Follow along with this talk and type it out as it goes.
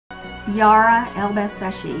Yara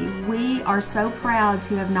Elbesbeshy, we are so proud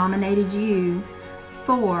to have nominated you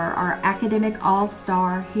for our Academic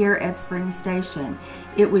All-Star here at Spring Station.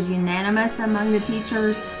 It was unanimous among the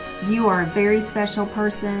teachers. You are a very special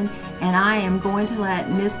person, and I am going to let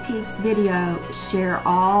Ms. Peak's video share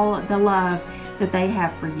all the love that they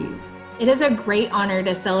have for you. It is a great honor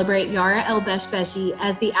to celebrate Yara Elbesbeshy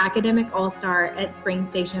as the Academic All-Star at Spring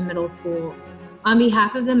Station Middle School. On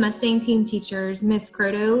behalf of the Mustang team teachers, Ms.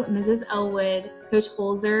 Croto, Mrs. Elwood, Coach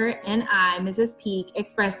Holzer, and I, Mrs. Peak,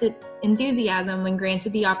 expressed enthusiasm when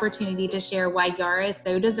granted the opportunity to share why Yara is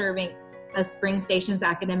so deserving of Spring Station's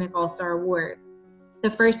Academic All-Star Award. The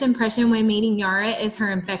first impression when meeting Yara is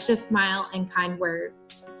her infectious smile and kind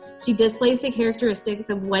words. She displays the characteristics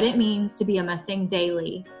of what it means to be a Mustang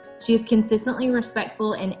daily. She is consistently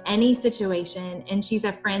respectful in any situation, and she's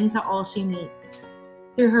a friend to all she meets.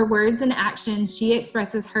 Through her words and actions, she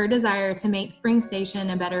expresses her desire to make Spring Station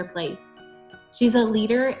a better place. She's a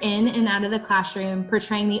leader in and out of the classroom,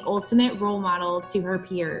 portraying the ultimate role model to her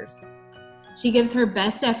peers. She gives her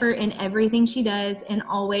best effort in everything she does and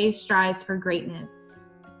always strives for greatness.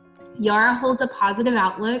 Yara holds a positive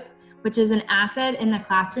outlook, which is an asset in the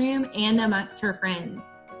classroom and amongst her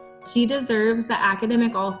friends. She deserves the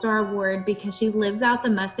Academic All-Star Award because she lives out the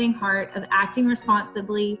Mustang heart of acting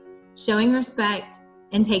responsibly, showing respect,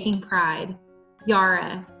 and taking pride.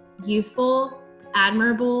 Yara, youthful,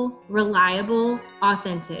 admirable, reliable,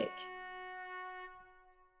 authentic.